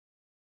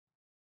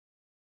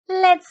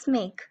Let's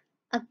make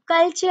a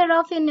culture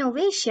of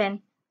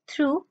innovation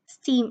through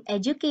STEAM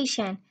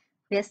education,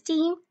 where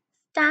STEAM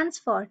stands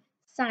for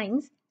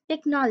science,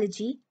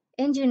 technology,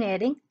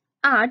 engineering,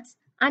 arts,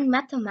 and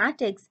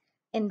mathematics,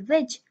 in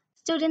which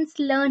students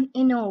learn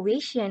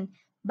innovation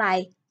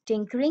by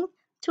tinkering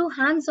through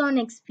hands on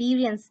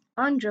experience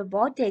on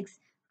robotics,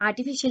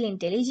 artificial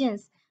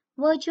intelligence,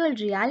 virtual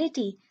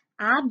reality,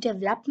 app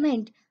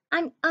development,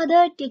 and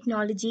other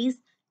technologies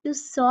to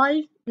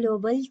solve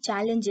global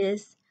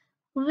challenges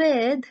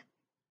with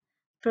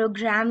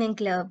Programming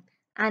Club,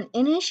 an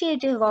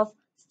initiative of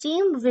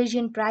STEAM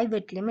Vision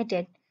Private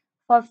Limited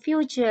for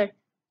future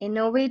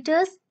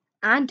innovators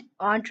and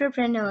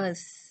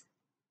entrepreneurs.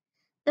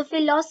 The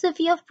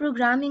philosophy of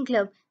Programming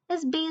Club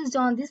is based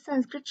on the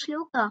Sanskrit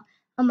Shloka,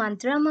 a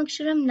mantram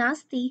aksharam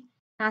nasti,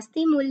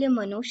 nasti mulya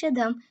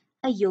manoshadham,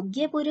 a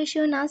yogya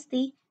purusho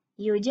nasti,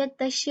 yojak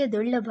tasya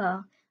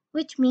durlabha,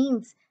 which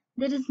means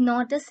there is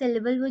not a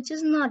syllable which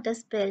is not a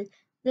spell,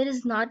 there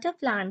is not a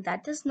plant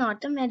that is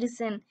not a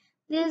medicine,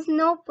 there is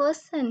no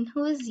person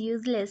who is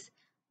useless,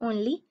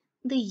 only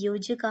the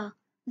yojaka,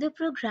 the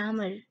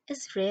programmer,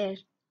 is rare.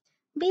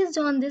 Based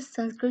on this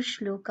Sanskrit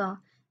Shloka,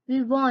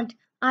 we want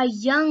our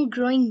young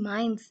growing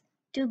minds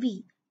to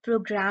be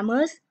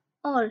programmers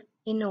or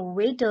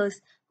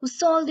innovators who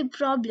solve the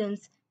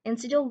problems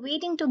instead of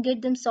waiting to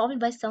get them solved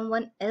by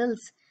someone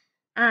else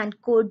and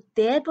code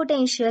their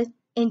potential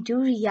into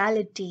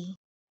reality.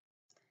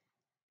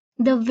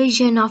 The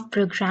vision of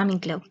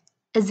Programming Club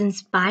is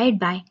inspired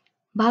by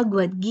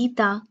Bhagavad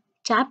Gita,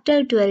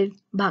 Chapter 12,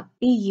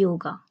 Bhakti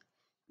Yoga,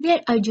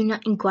 where Arjuna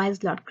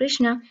inquires Lord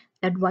Krishna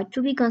that what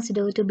to be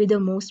considered to be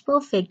the most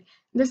perfect,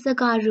 the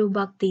Sakaru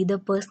Bhakti, the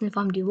personal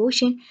form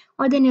devotion,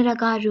 or the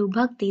Nirakaru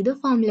Bhakti, the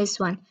formless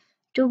one,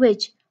 to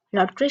which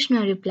Lord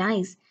Krishna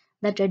replies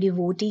that a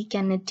devotee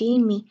can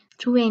attain me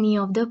through any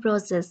of the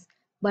process,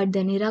 but the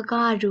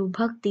Nirakaru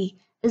Bhakti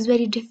is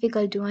very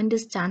difficult to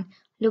understand,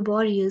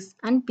 laborious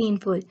and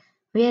painful,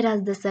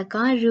 whereas the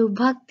Sakaru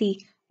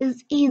Bhakti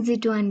is easy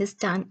to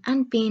understand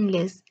and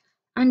painless,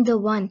 and the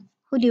one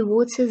who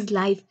devotes his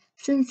life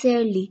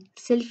sincerely,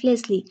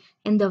 selflessly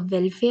in the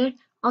welfare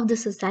of the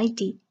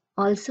society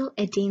also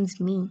attains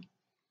me.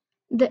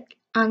 The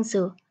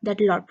answer that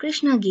Lord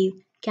Krishna gave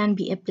can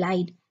be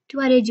applied to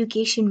our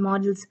education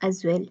models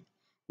as well.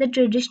 The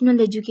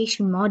traditional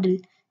education model,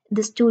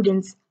 the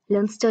students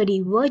learn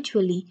study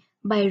virtually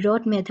by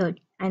rote method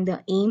and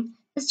the aim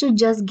is to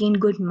just gain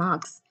good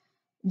marks.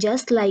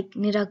 Just like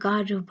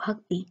Nirakaru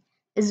Bhakti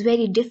is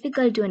very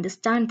difficult to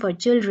understand for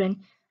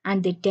children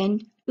and they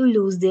tend to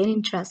lose their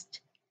interest.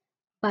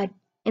 But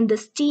in the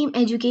STEAM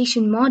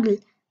education model,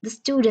 the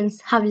students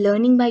have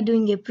learning by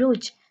doing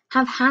approach,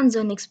 have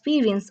hands-on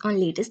experience on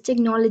latest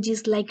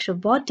technologies like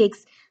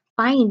robotics,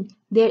 find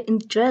their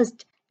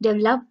interest,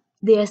 develop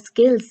their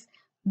skills,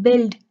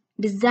 build,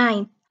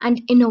 design,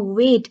 and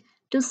innovate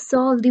to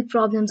solve the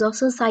problems of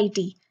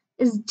society.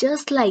 Is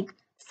just like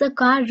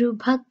Sakaru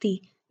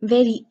Bhakti,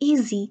 very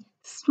easy,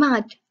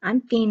 smart,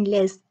 and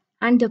painless,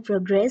 and the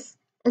progress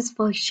is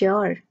for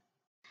sure.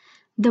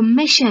 The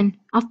mission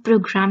of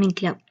Programming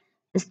Club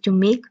is to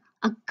make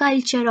a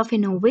culture of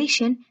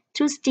innovation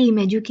through STEAM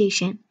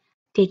education,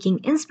 taking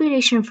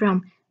inspiration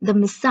from the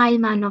Missile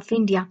Man of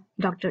India,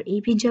 Dr.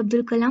 APJ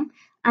Abdul Kalam,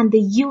 and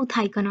the youth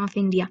icon of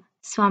India,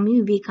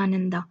 Swami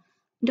Vivekananda.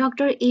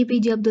 Dr.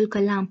 APJ Abdul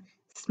Kalam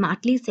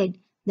smartly said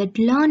that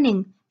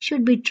learning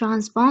should be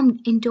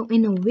transformed into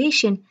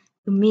innovation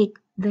to make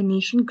the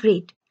nation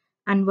great.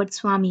 And what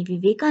Swami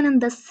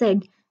Vivekananda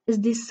said is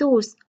the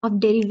source of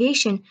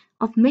derivation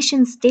of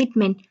mission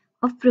statement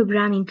of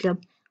Programming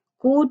Club,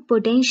 code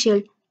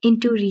potential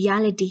into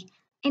reality,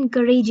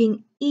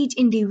 encouraging each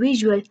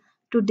individual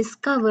to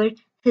discover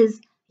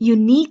his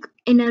unique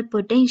inner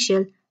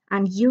potential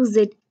and use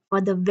it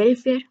for the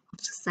welfare of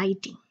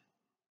society.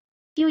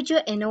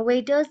 Future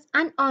innovators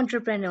and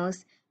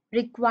entrepreneurs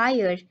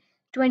require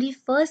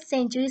 21st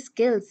century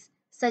skills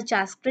such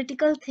as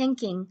critical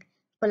thinking,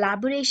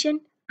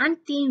 collaboration, and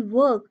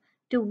teamwork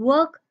to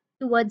work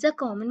towards a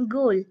common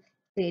goal,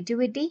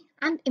 creativity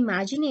and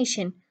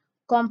imagination,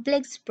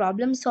 complex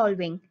problem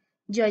solving,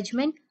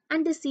 judgment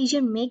and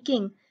decision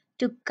making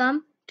to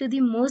come to the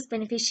most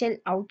beneficial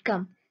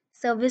outcome,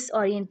 service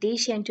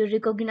orientation to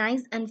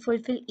recognize and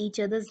fulfill each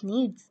other's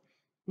needs,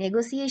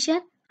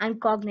 negotiation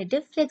and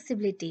cognitive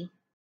flexibility.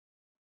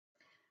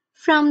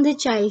 From the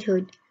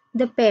childhood,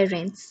 the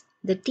parents,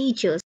 the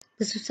teachers,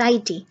 the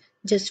society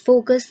just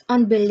focus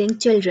on building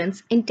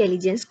children's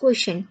intelligence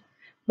quotient.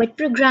 But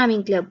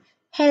Programming Club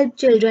help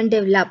children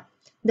develop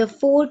the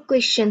four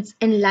questions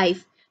in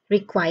life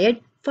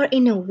required for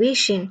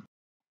innovation.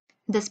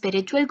 The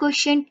spiritual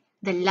quotient,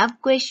 the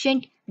love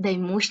quotient, the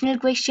emotional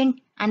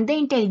quotient, and the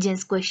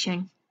intelligence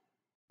quotient.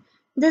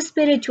 The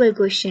spiritual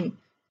quotient.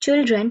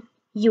 Children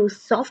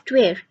use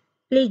software,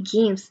 play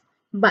games,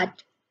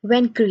 but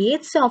when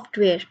create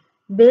software,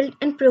 build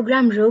and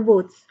program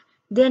robots,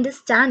 they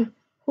understand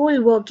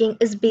whole working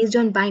is based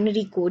on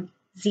binary code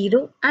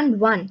 0 and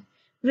 1,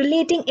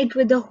 relating it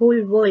with the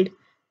whole world,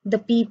 the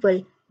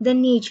people, the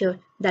nature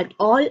that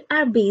all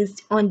are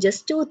based on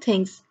just two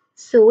things,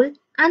 soul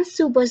and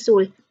super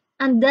soul,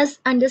 and thus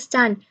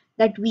understand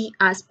that we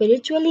are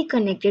spiritually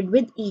connected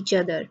with each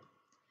other,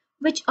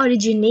 which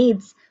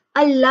originates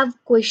a love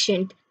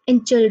quotient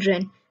in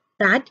children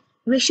that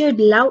we should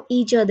love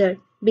each other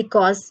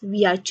because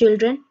we are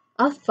children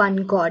of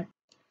one God.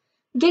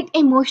 Get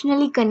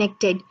emotionally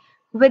connected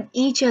with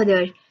each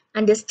other,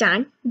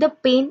 understand the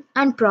pain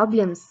and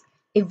problems,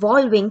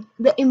 evolving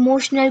the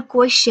emotional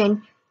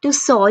quotient to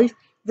solve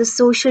the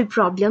social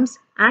problems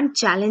and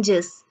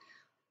challenges.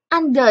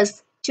 And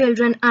thus,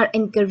 children are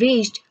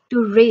encouraged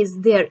to raise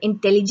their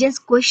intelligence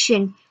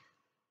quotient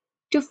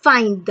to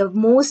find the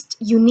most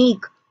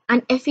unique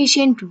and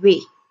efficient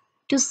way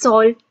to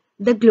solve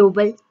the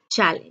global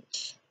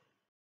challenge.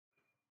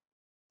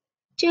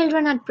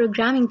 Children at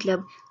Programming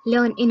Club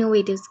learn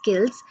innovative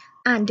skills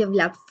and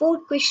develop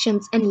 4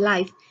 questions in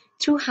life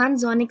through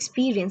hands-on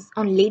experience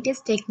on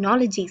latest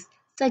technologies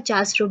such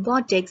as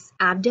robotics,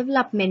 app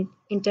development,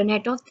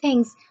 Internet of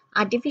Things,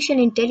 artificial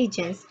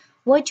intelligence,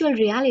 virtual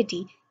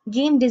reality,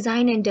 game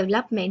design and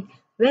development,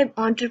 web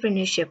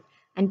entrepreneurship,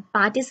 and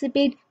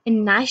participate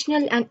in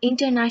national and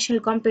international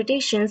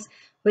competitions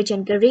which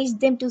encourage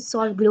them to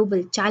solve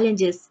global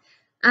challenges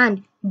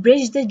and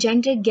bridge the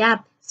gender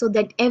gap so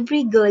that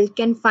every girl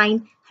can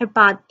find her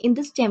path in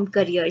the STEM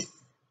careers.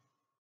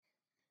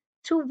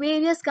 Through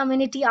various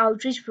community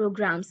outreach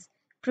programs,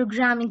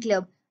 Programming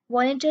Club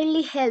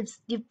voluntarily helps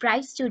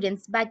deprived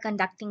students by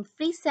conducting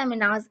free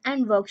seminars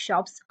and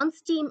workshops on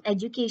STEAM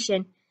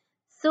education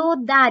so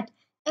that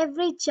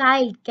every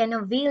child can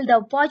avail the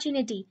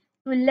opportunity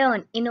to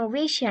learn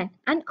innovation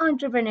and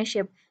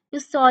entrepreneurship to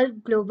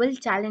solve global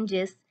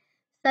challenges,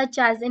 such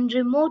as in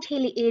remote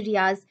hilly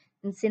areas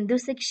in Sindhu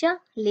Siksha,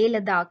 Leh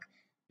Ladakh.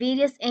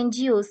 Various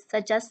NGOs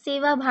such as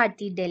Seva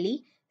Bharti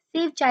Delhi,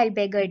 Save Child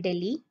Beggar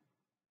Delhi,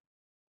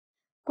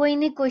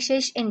 Koine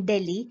Koshish in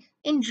Delhi,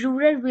 in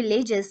rural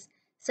villages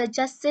such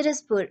as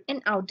Siraspur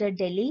in outer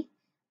Delhi,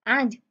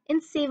 and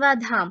in Seva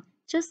Dham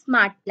through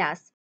Smart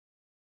Class,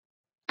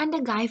 and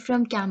a guy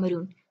from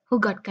Cameroon who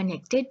got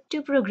connected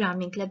to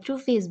Programming Club through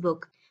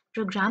Facebook.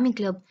 Programming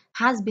Club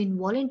has been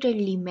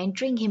voluntarily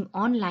mentoring him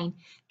online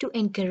to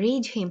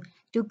encourage him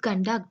to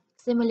conduct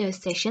similar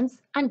sessions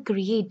and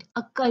create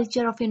a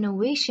culture of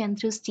innovation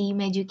through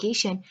STEAM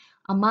education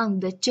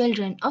among the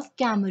children of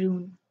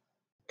Cameroon.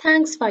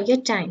 Thanks for your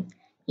time.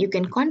 You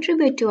can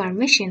contribute to our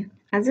mission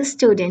as a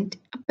student,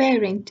 a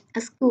parent,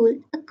 a school,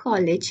 a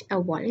college, a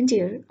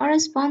volunteer, or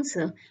a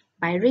sponsor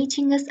by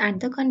reaching us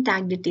at the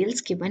contact details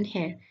given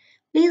here.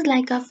 Please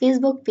like our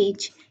Facebook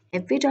page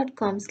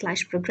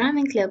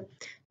fb.com/programming club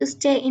to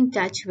stay in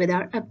touch with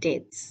our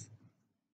updates.